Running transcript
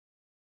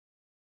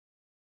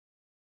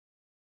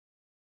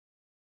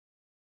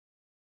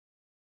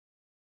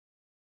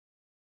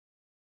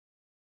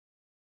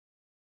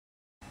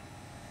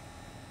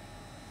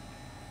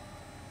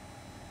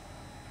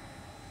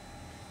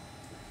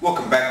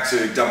Welcome back to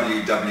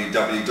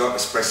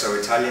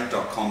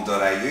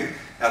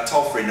www.espressoitalia.com.au. Our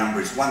toll-free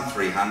number is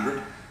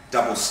 1300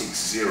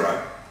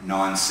 660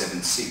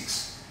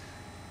 976.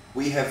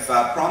 We have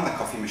primed the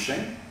coffee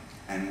machine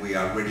and we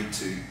are ready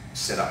to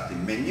set up the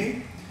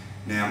menu.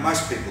 Now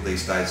most people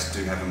these days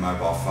do have a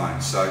mobile phone,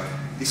 so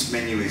this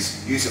menu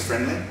is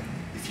user-friendly.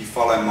 If you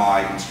follow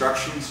my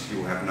instructions, you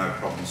will have no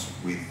problems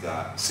with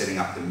setting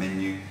up the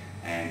menu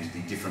and the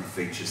different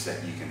features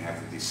that you can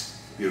have with this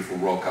beautiful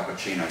Royal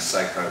Cappuccino,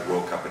 Saeco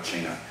Royal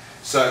Cappuccino.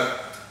 So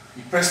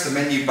you press the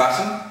menu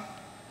button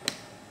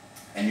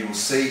and you will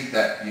see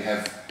that you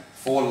have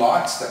 4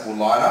 lights that will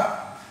light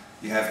up.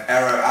 You have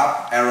arrow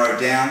up, arrow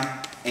down,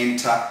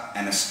 enter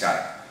and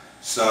escape.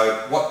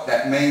 So what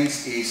that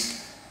means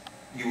is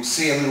you will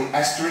see a little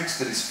asterisk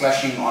that is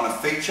flashing on a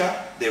feature.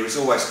 There is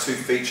always 2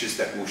 features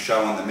that will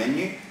show on the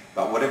menu,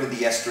 but whatever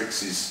the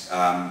asterisk is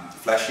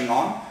flashing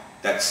on,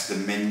 that's the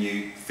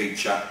menu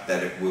feature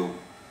that it will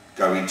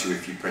go into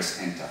if you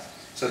press enter.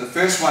 So the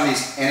first one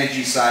is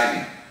energy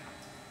saving.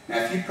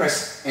 Now if you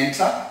press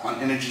enter on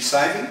energy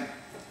saving,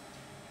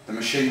 the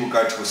machine will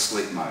go to a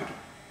sleep mode.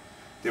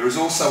 There is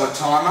also a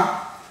timer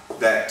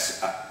that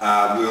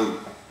will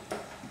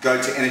go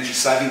to energy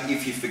saving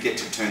if you forget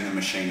to turn the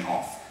machine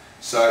off.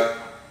 So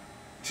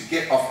to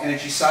get off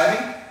energy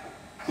saving,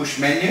 push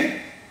menu,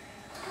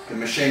 the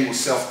machine will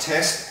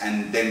self-test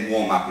and then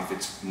warm up if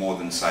it's more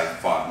than say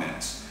 5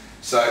 minutes.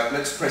 So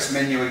let's press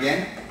menu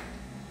again.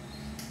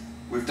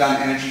 We've done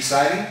energy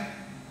saving.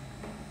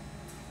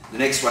 The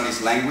next one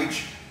is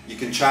language. You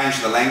can change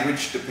the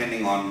language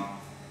depending on,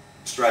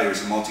 Australia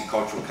is a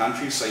multicultural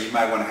country, so you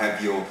may want to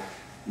have your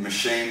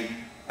machine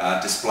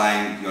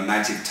displaying your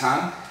native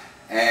tongue,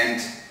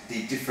 and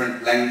the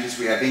different languages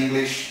we have: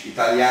 English,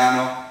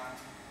 Italiano,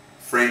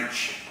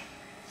 French,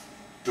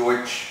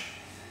 Deutsch,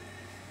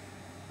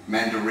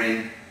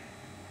 Mandarin,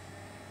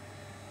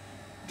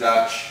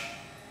 Dutch,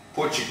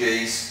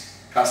 Portuguese,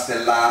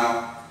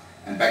 Castellano,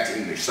 and back to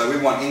English. So we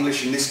want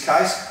English in this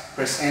case.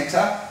 Press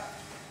enter.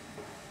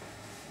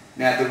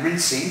 Now the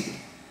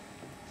rinsing,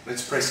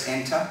 let's press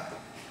enter.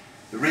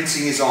 The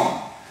rinsing is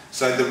on.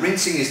 So the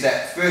rinsing is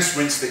that first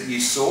rinse that you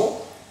saw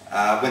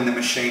when the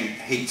machine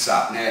heats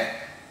up. Now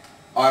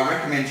I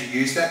recommend you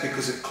use that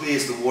because it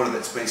clears the water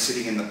that's been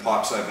sitting in the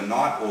pipes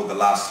overnight or the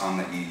last time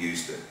that you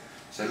used it.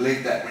 So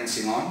leave that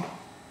rinsing on.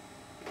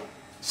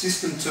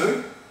 System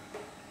 2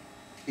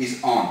 is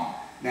on.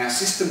 Now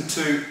System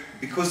 2,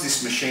 because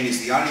this machine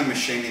is the only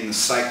machine in the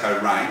Saeco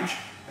range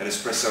at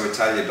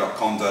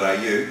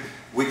espressoitalia.com.au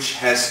which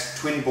has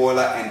twin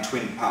boiler and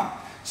twin pump.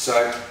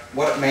 So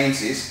what it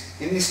means is,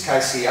 in this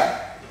case here,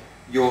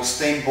 your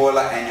steam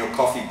boiler and your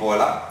coffee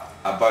boiler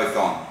are both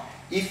on.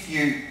 If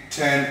you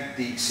turn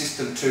the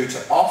System 2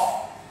 to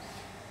off,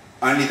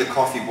 only the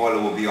coffee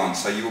boiler will be on,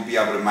 so you will be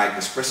able to make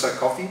espresso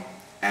coffee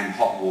and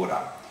hot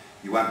water.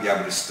 You won't be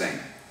able to steam.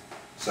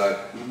 So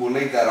we'll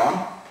leave that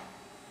on.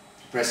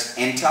 Press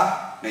enter.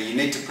 Now you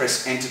need to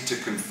press enter to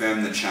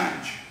confirm the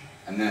change,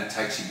 and then it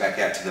takes you back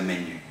out to the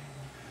menu.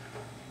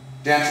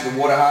 Down to the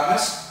water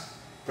hardness,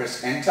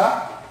 press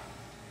enter.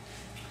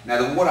 Now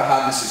the water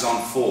hardness is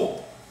on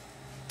 4.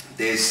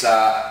 There's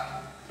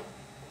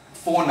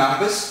 4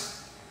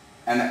 numbers,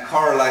 and it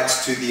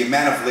correlates to the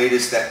amount of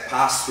litres that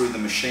pass through the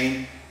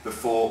machine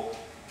before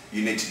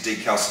you need to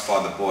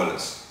decalcify the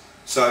boilers.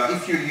 So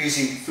if you're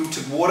using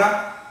filtered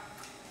water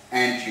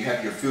and you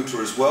have your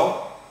filter as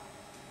well,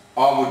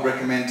 I would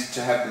recommend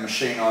to have the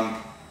machine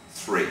on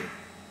 3.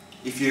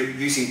 If you're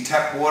using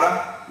tap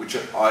water, which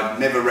I'd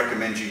never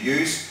recommend you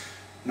use,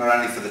 not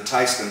only for the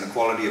taste and the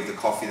quality of the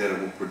coffee that it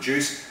will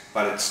produce,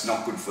 but it's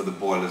not good for the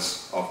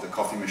boilers of the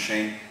coffee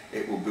machine.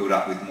 It will build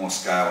up with more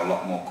scale a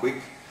lot more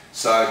quickly.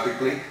 So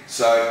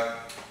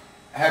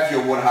have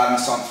your water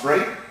hardness on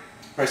 3,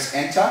 press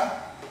enter.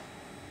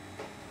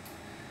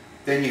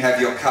 Then you have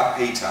your cup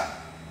heater.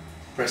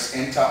 Press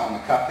enter on the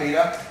cup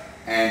heater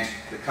and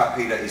the cup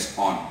heater is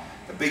on.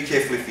 But be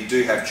careful if you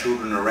do have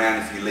children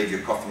around if you leave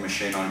your coffee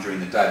machine on during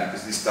the day,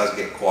 because this does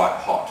get quite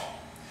hot.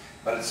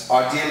 But it's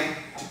ideally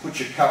to put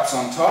your cups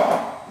on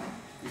top.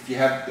 If you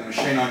have the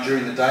machine on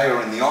during the day or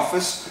in the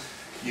office,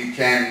 you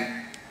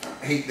can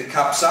heat the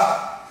cups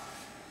up.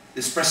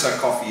 Espresso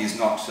coffee is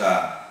not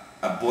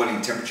a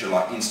boiling temperature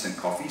like instant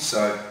coffee,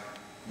 so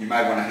you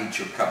may want to heat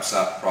your cups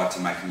up prior to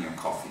making your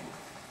coffee.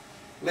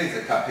 Leave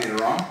the cup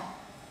heater on.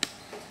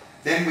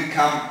 Then we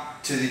come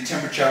to the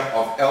temperature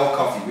of L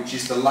coffee, which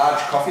is the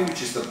large coffee,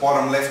 which is the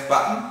bottom left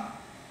button.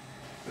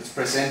 Let's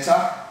press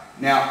enter.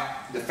 Now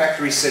the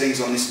factory settings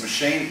on this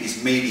machine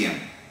is medium.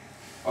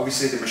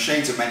 Obviously the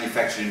machines are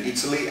manufactured in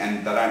Italy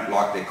and they don't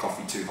like their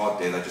coffee too hot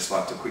there, they just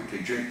like to quickly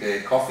drink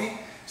their coffee,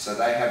 so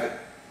they have it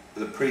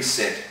the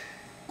preset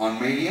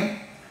on medium,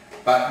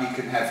 but you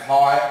can have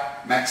high,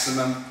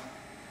 maximum,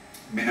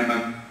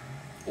 minimum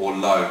or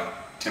low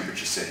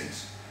temperature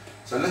settings.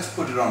 So let's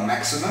put it on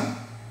maximum,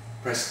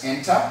 press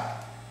enter,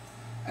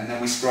 and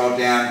then we scroll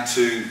down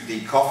to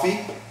the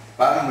coffee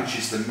button, which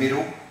is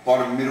the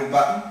bottom middle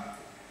button.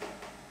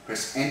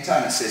 Press enter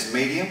and it says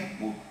medium.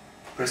 We'll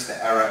press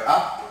the arrow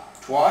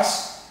up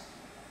twice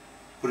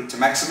put it to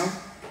maximum.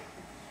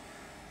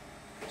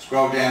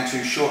 Scroll down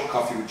to short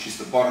coffee, which is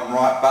the bottom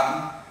right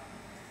button.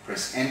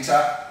 Press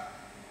enter.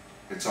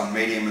 It's on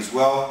medium as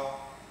well.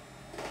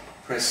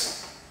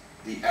 Press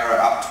the arrow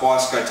up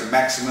twice, go to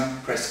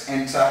maximum, press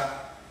enter.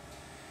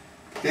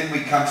 Then we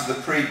come to the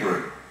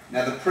pre-brew.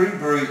 Now the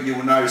pre-brew, you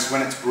will notice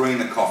when it's brewing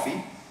the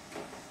coffee,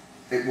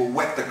 it will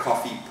wet the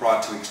coffee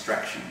prior to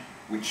extraction,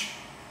 which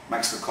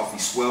makes the coffee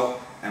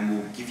swell and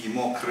will give you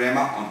more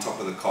crema on top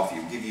of the coffee.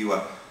 It will give you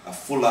a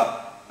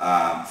fuller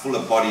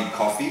bodied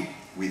coffee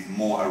with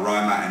more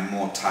aroma and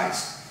more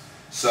taste.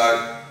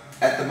 So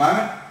at the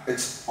moment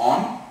it's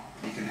on.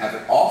 You can have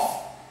it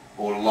off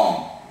or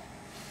long.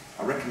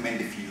 I recommend,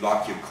 if you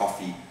like your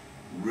coffee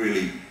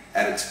really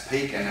at its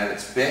peak and at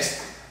its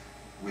best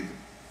with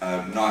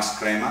a nice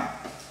crema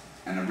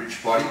and a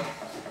rich body,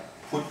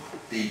 put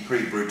the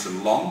pre-brew to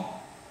long,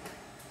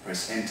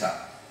 press enter.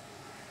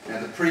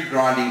 Now the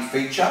pre-grinding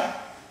feature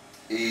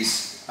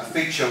is a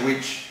feature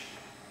which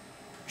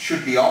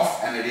should be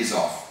off, and it is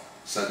off.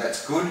 So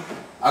that's good.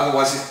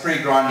 Otherwise, if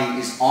pre-grinding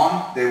is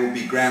on, there will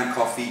be ground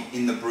coffee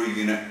in the brew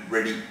unit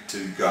ready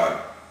to go.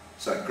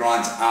 So it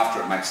grinds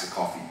after it makes the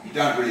coffee. You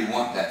don't really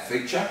want that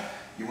feature.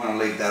 You want to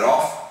leave that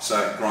off so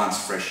it grinds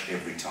fresh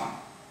every time.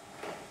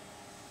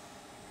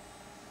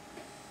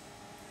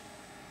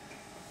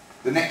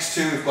 The next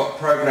two, we've got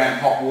program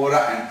hot water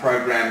and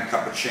program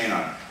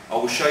cappuccino. I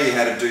will show you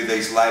how to do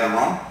these later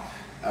on.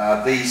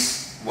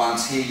 These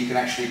ones here, you can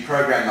actually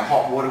program the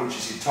hot water, which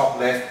is your top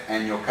left,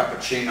 and your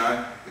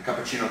cappuccino, the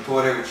cappuccino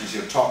torre, which is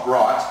your top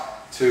right,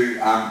 to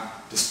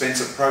dispense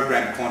a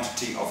programmed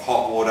quantity of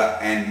hot water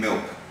and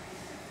milk.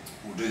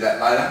 We'll do that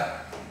later.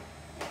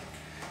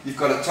 You've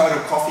got a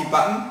total coffee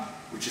button,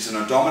 which is an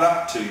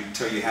odometer to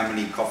tell you how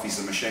many coffees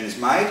the machine has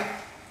made.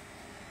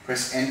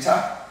 Press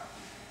enter.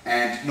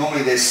 And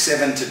normally there's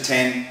 7 to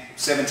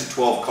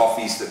 12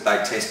 coffees that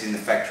they test in the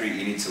factory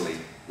in Italy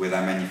where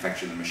they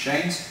manufacture the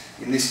machines.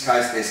 In this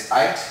case there's 8.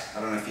 I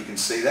don't know if you can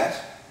see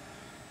that.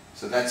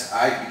 So that's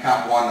 8. You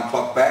can't wind the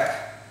clock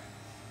back.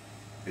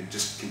 It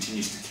just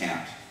continues to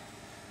count.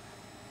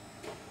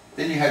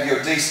 Then you have your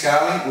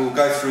descaling. We'll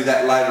go through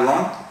that later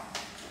on.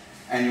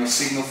 And your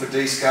signal for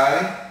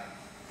descaling,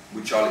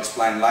 which I'll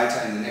explain later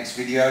in the next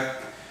video.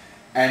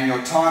 And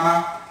your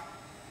timer.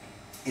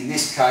 In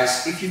this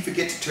case, if you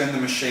forget to turn the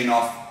machine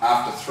off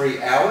after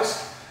 3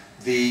 hours,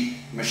 the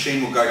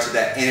machine will go to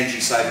that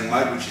energy saving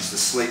mode, which is the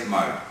sleep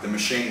mode. The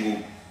machine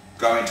will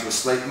go into a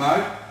sleep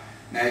mode.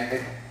 Now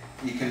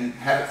you can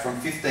have it from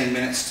 15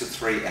 minutes to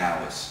 3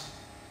 hours.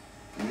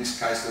 In this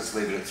case, let's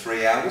leave it at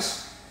 3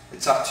 hours.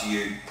 It's up to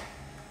you.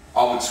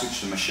 I would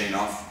switch the machine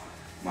off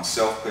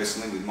myself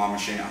personally with my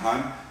machine at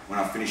home. When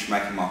I finish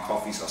making my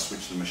coffees, I'll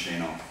switch the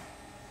machine off.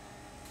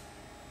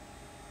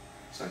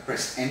 So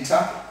press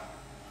enter.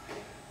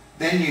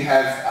 Then you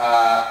have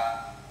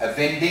a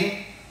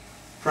vending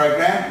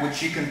program,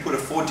 which you can put a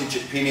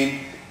 4-digit pin in,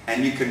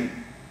 and you can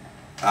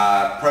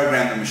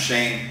program the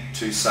machine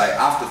to say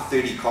after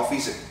 30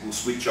 coffees it will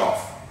switch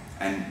off.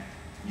 And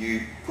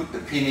you put the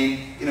pin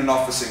in an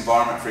office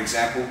environment, for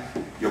example.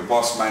 Your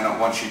boss may not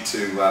want you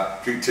to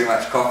drink too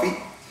much coffee,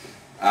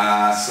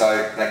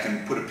 so they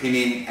can put a pin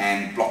in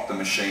and block the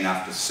machine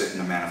after a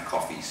certain amount of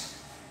coffees.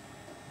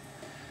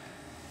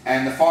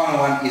 And the final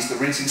one is the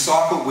rinsing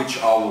cycle, which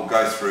I will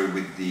go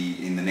through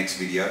in the next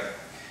video.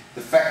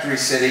 The factory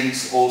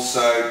settings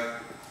also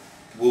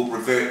will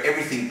revert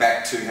everything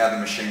back to how the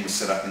machine was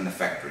set up in the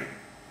factory.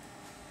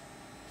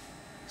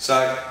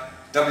 So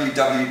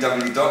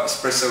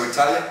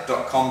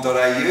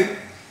www.espressoitalia.com.au,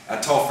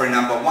 our toll-free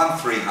number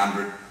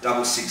 1300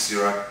 660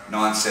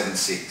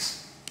 976.